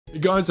Hey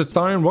guys, it's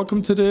Diane.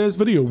 Welcome to today's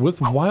video with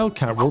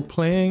Wildcat. We're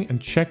playing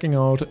and checking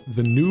out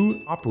the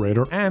new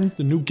operator and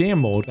the new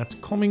game mode that's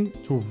coming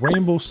to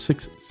Rainbow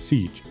Six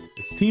Siege.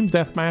 It's team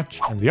deathmatch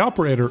and the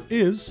operator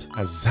is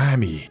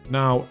Azami.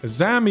 Now,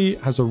 Azami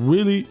has a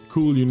really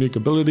cool, unique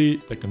ability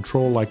to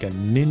control like a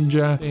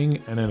ninja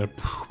thing, and then it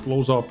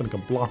blows up and it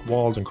can block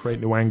walls and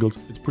create new angles.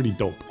 It's pretty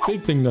dope.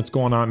 Big thing that's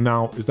going on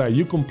now is that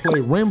you can play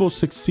Rainbow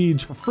Six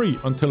Siege for free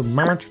until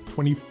March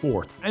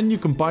 24th. And you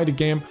can buy the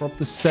game for up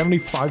to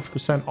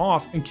 75%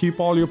 off and keep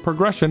all your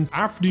progression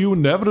after you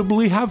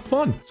inevitably have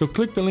fun. So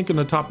click the link in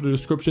the top of the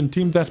description.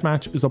 Team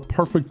deathmatch is a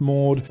perfect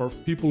mode for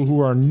people who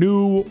are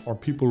new or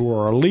people who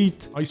are elite.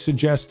 I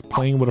suggest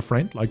playing with a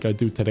friend like I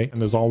do today.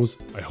 And as always,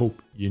 I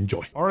hope you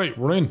enjoy. All right,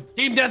 we're in.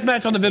 Team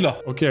deathmatch on the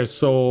villa. Okay,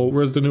 so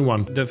where's the new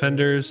one?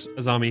 Defenders,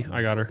 Azami.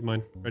 I got her.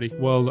 Mine. Ready?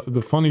 Well,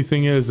 the funny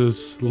thing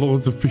is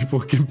loads of people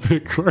can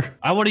pick her.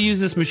 I want to use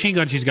this machine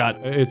gun she's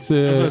got. It's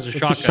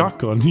a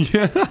shotgun.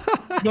 Yeah.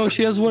 No,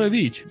 she has one of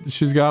each.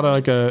 She's got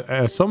like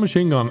a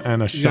submachine gun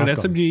and a shotgun.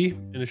 Got an SMG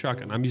and a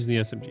shotgun. I'm using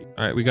the SMG.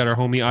 All right, we got our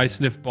homie I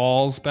Sniff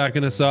Balls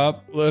backing us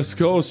up. Let's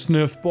go,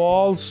 Sniff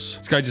Balls.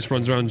 This guy just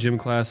runs around gym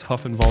class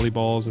huffing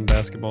volleyballs and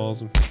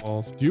basketballs and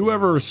footballs. Do you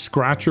ever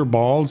scratch your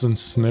balls and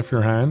sniff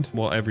your hand?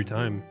 Well, every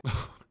time.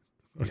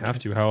 You have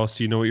to. How else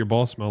do you know what your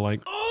balls smell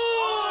like?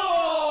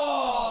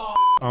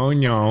 Oh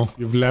no,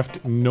 you've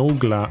left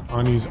Nogla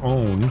on his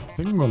own. I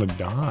think I'm gonna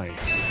die.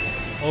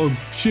 Oh,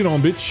 shit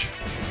on, bitch.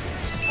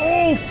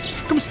 Oh,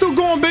 I'm still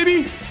going,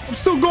 baby. I'm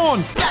still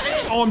going.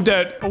 Oh, I'm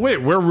dead. Oh,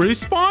 wait, we're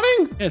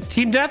respawning? Yeah, it's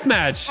team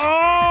deathmatch.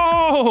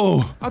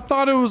 Oh, I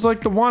thought it was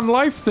like the one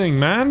life thing,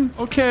 man.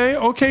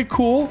 Okay,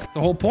 cool. The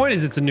whole point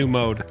is it's a new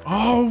mode.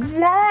 Oh,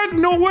 what?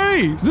 No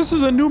way. This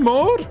is a new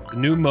mode?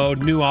 New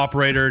mode, new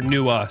operator,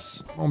 new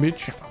us. Oh,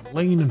 bitch. I'm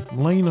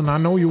leaning. I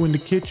know you in the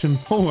kitchen.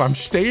 Oh, I'm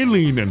stay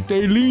leaning.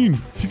 Stay lean.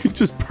 You can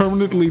just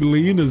permanently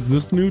lean. Is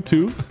this new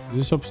too? Is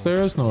this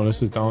upstairs? No,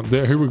 this is down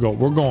there. Here we go.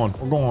 We're going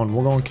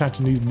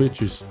catching these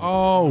bitches.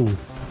 Oh.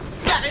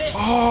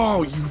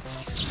 Oh, you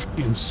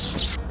f***ing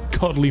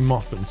cuddly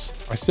muffins.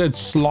 I said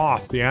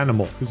sloth, the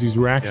animal, because his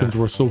reactions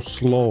were so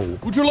slow.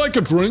 Would you like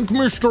a drink,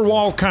 Mr.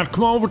 Wildcat?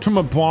 Come over to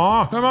my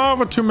bar. Come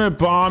over to my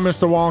bar,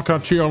 Mr.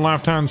 Wildcat, to your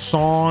left-hand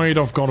side.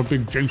 I've got a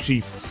big, juicy,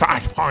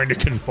 fat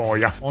Heineken for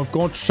you. I've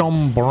got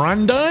some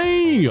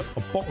brandy, a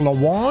bottle of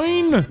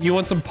wine. You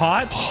want some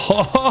pot?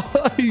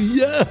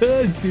 Yeah.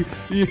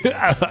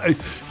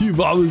 You've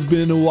always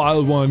been a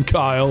wild one,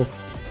 Kyle.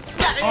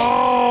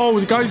 Oh,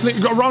 the guy's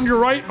around your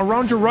right.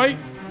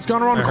 He's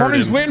gone around the corner.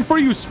 He's waiting for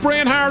you.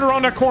 Spraying hard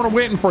around that corner,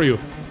 waiting for you.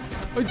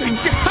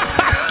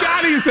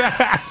 Got his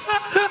ass.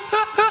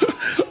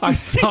 I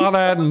saw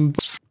that in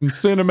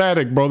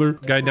cinematic, brother.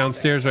 Guy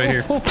downstairs right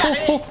here.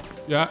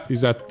 Yeah,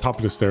 he's at the top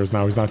of the stairs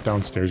now. He's not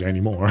downstairs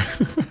anymore.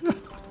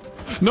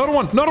 Another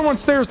one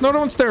stairs.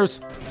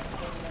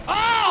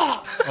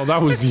 Oh,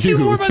 that was you.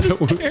 Two more by the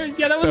stairs.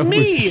 Yeah, that was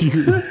me.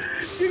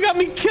 You got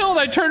me killed.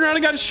 I turned around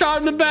and got shot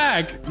in the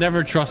back.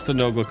 Never trust a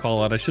Nogla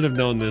callout. I should have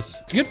known this.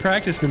 It's good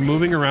practice for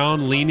moving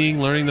around,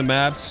 leaning, learning the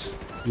maps.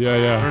 Yeah.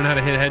 Learn how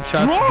to hit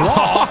headshots.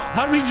 Draw.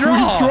 How do we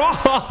draw?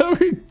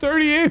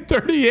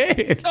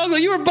 38. Nogla,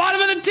 you were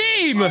bottom of the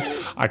team.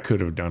 I could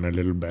have done a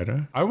little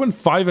better. I went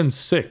 5 and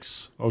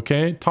 6.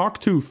 Okay, talk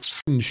to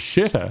f***ing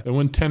Shitta that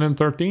went 10 and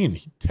 13.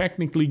 He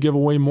technically give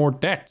away more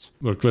deaths.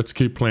 Look, let's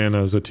keep playing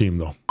as a team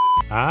though.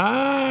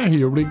 Ah,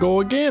 here we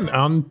go again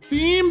on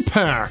theme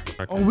pack.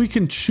 Okay. Oh, we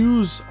can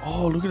choose.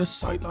 Oh, look at the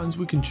sightlines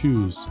we can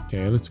choose.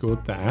 Okay, let's go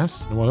with that.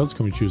 And what else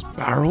can we choose?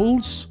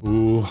 Barrels?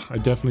 Ooh, I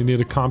definitely need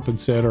a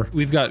compensator.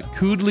 We've got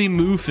Koodly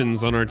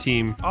Moofins on our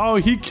team. Oh,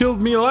 he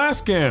killed me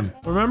last game.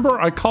 Remember?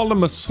 I called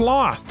him a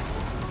sloth.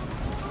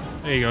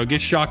 There you go.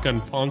 Get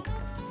shotgun, punk.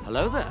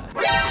 Hello there.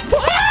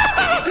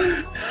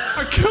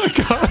 I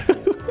got it.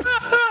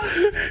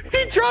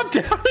 He dropped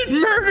down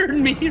and murdered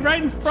me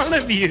right in front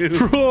of you.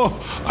 Bro,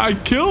 I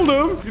killed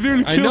him. You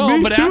nearly killed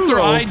me but too, after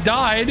though. I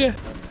died,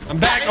 I'm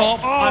back. Oh,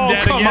 I'm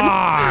dead come again.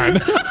 On.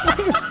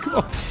 Let's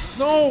go.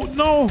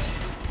 No.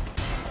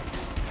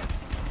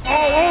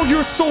 Oh,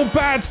 you're so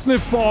bad,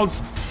 Sniff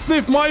Balls.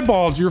 Sniff my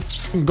balls. You're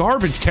f***ing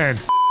garbage can.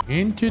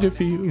 Into the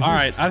field. All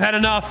right, I've had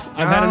enough.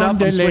 I'm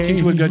switching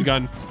to a good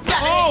gun.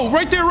 Oh,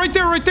 right there.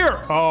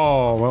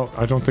 Oh, well,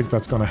 I don't think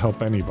that's going to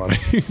help anybody.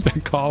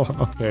 That call.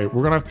 Okay,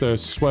 we're going to have to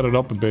sweat it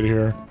up a bit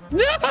here.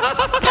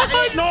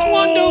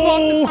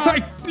 No!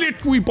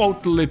 We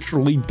both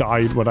literally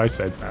died when I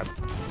said that.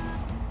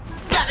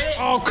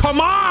 Oh, come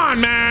on,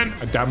 man.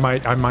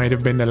 I might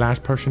have been the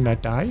last person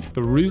that died.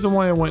 The reason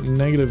why I went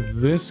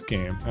negative this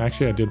game,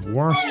 actually, I did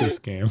worse this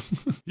game.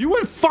 You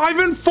went 5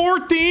 and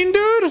 14,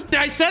 dude?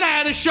 I said I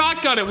had a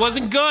shotgun. It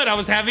wasn't good. I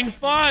was having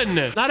fun.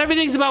 Not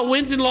everything's about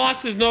wins and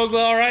losses,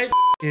 Nogla, all right?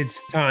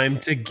 It's time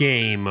to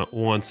game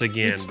once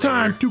again. It's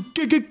time to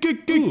game.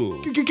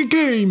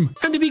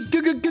 Time to be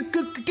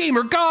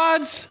gamer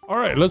gods. All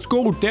right, let's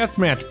go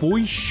deathmatch,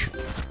 boys.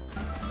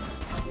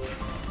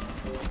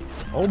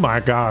 Oh my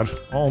god.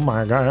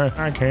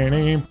 I can't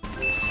aim.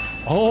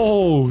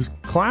 Oh,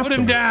 clapped Put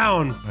him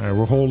down. All right,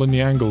 we're holding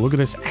the angle. Look at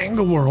this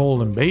angle we're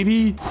holding,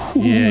 baby.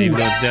 Yeah, even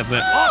though it's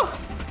definitely... Oh!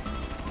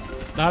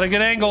 Not a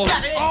good angle.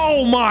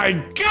 Oh my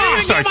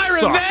gosh, I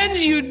suck. my revenge,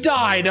 you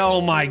died.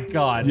 Oh my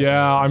god.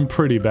 Yeah, I'm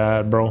pretty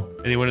bad, bro.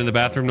 Anyone in the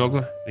bathroom,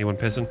 Nogla? Anyone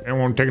pissing?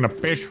 Anyone taking a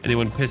piss?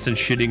 Anyone pissing,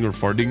 shitting, or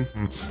farting?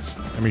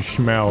 Let me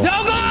smell.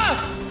 Nogla!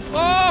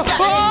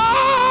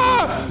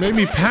 Oh! Made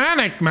me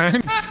panic,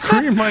 man.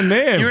 Scream my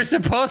name. You were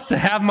supposed to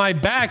have my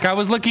back. I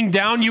was looking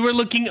down. You were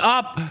looking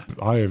up.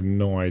 I have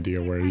no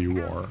idea where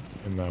you are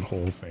in that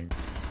whole thing.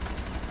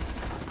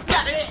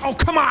 Oh,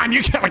 come on.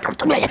 You can't.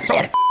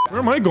 Where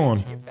am I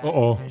going?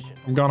 Uh-oh.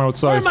 I'm gone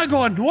outside. Where am I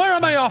going? Where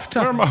am I off to?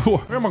 Where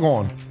am I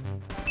going?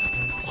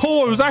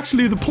 Oh, it was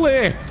actually the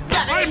play.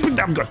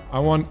 I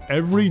want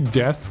every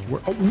death.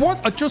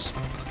 What?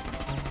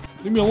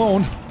 Leave me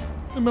alone.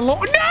 Leave me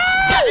alone. No!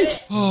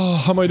 Oh,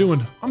 how am I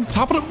doing? I'm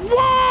top of it.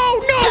 Whoa!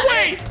 No,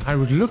 wait! I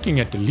was looking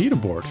at the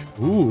leaderboard.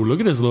 Ooh, look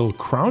at this little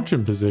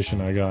crouching position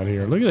I got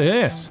here. Look at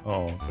this.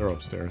 Oh, they're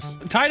upstairs.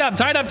 Tied up.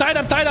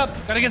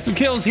 Gotta get some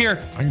kills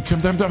here.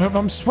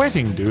 I'm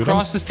sweating, dude.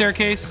 Cross the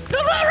staircase. No,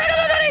 right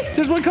up, buddy!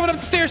 There's one coming up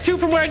the stairs, too,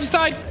 from where I just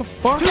died. The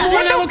fuck? Two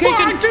more in that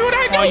location. Fuck, dude,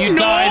 I don't know. You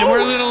died. We're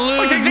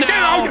gonna lose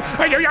now.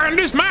 On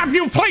this map,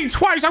 you played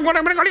twice. I'm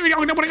gonna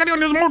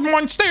there's more than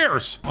one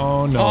stairs.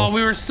 Oh, no. Oh,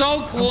 we were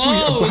so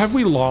close. Have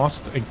we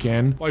lost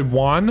again? By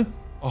 1?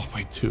 Oh,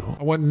 by 2.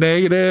 I went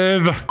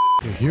negative.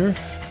 You here?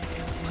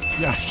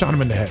 Yeah, shot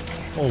him in the head.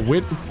 Oh,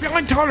 wait.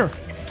 Behind Tyler.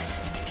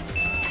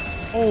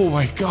 Oh,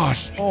 my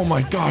gosh. Oh,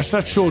 my gosh.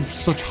 That showed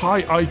such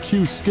high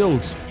IQ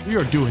skills. We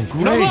are doing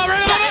great.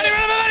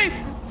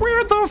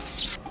 Where the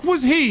f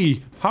was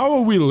he? How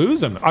are we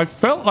losing? I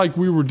felt like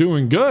we were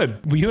doing good.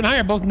 Well, you and I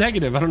are both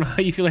negative. I don't know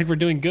how you feel like we're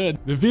doing good.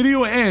 The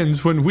video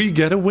ends when we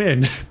get a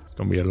win. It's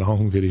gonna be a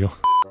long video.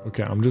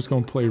 Okay, I'm just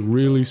gonna play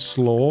really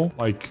slow,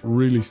 like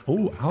really...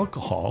 Oh,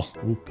 alcohol.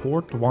 Oh,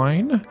 port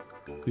wine.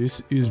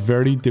 This is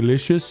very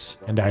delicious,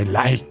 and I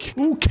like.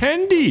 Ooh,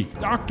 candy!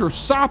 Dr.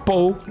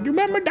 Sapo. Do you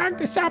remember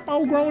Dr.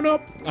 Sapo growing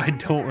up? I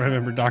don't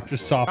remember Dr.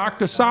 Sapo.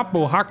 Dr.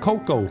 Sapo, hot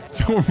cocoa.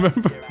 Don't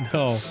remember?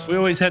 No, we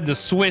always had the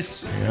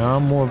Swiss. Yeah,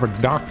 I'm more of a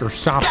Dr.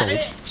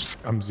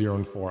 Sapo. I'm 0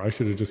 and 4. I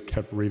should have just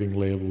kept reading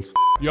labels.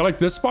 You like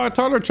this spot,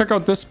 Tyler? Check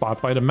out this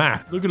spot by the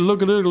map. Look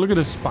at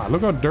this spot.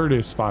 Look how dirty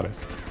this spot is.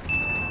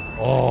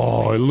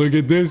 Oh, look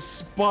at this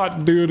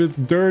spot, dude. It's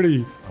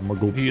dirty. I'm gonna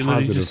go You're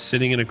positive. just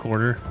sitting in a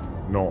corner.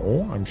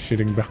 No, I'm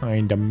shitting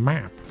behind the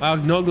map. Wow,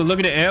 no, look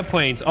at the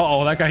airplanes.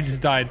 Uh-oh, that guy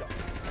just died.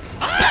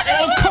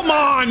 Oh, come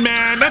on,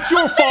 man. That's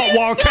your fault,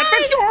 Wildcat.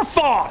 That's your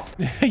fault.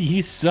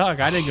 You suck.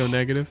 I didn't go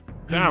negative.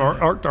 Yeah,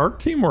 our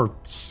team were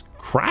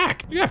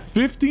crack. We got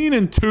 15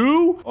 and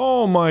 2.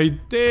 Oh, my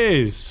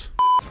days.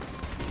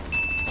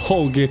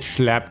 Oh, get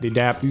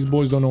slapped-de-dap. These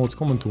boys don't know what's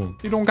coming to them.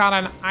 They don't got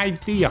an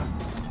idea.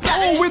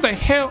 Oh, where the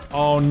hell?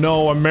 Oh,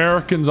 no.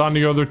 Americans on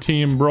the other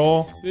team,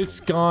 bro. This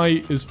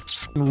guy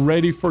is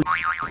ready for...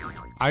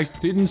 I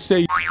didn't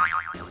say...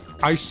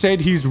 I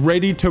said he's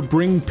ready to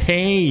bring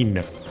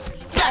pain.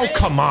 Oh,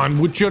 come on.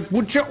 Would you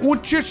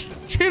just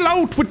chill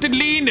out with the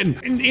lean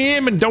and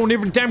aim and don't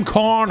every damn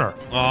corner.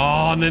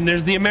 Oh, and then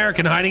there's the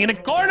American hiding in a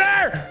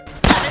corner.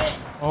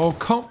 Oh,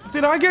 come...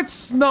 Did I get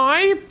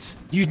sniped?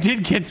 You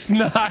did get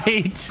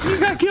sniped. You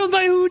got killed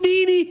by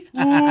Houdini.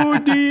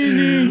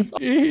 Houdini.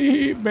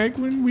 Back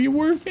when we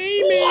were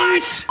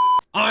famous. What?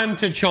 I'm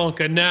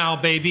Tachanka now,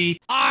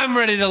 baby. I'm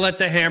ready to let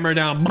the hammer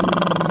down.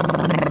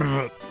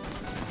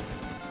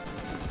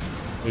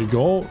 There you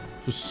go.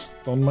 Just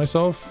stunned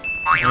myself.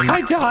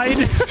 I died.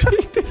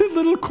 He did a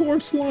little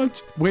corpse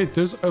launch. Wait,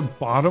 there's a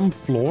bottom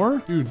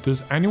floor? Dude,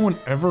 does anyone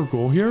ever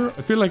go here?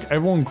 I feel like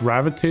everyone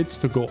gravitates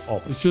to go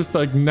up. It's just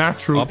like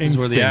natural instinct.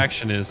 Up is where the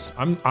action is.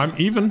 I'm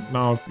even.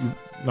 Now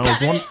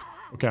if one...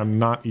 Okay, I'm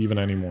not even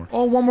anymore.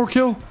 Oh, one more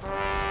kill.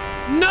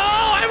 No,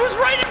 I was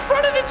right in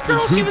front of this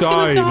girl. She was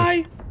gonna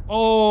die.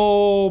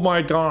 Oh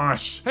my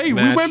gosh. Hey,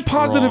 we went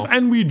positive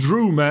and we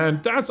drew, man.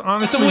 That's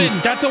honestly... That's a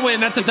win. That's a win.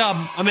 That's a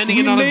dub. I'm ending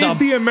it on a dub.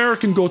 We made the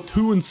American go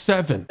 2 and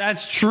 7.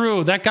 That's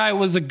true. That guy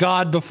was a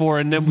god before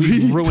and then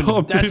we ruined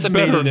him. That's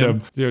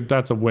amazing. Dude,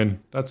 that's a win.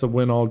 That's a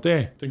win all day.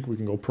 I think we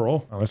can go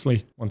pro,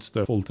 honestly, once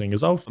the full thing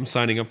is out. I'm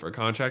signing up for a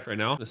contract right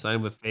now. To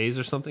sign with FaZe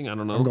or something. I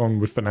don't know. I'm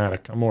going with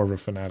Fnatic. I'm more of a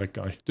Fnatic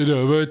guy.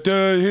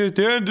 Hit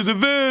the end of the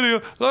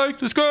video. Like,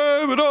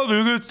 subscribe, and all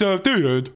the good stuff, dude.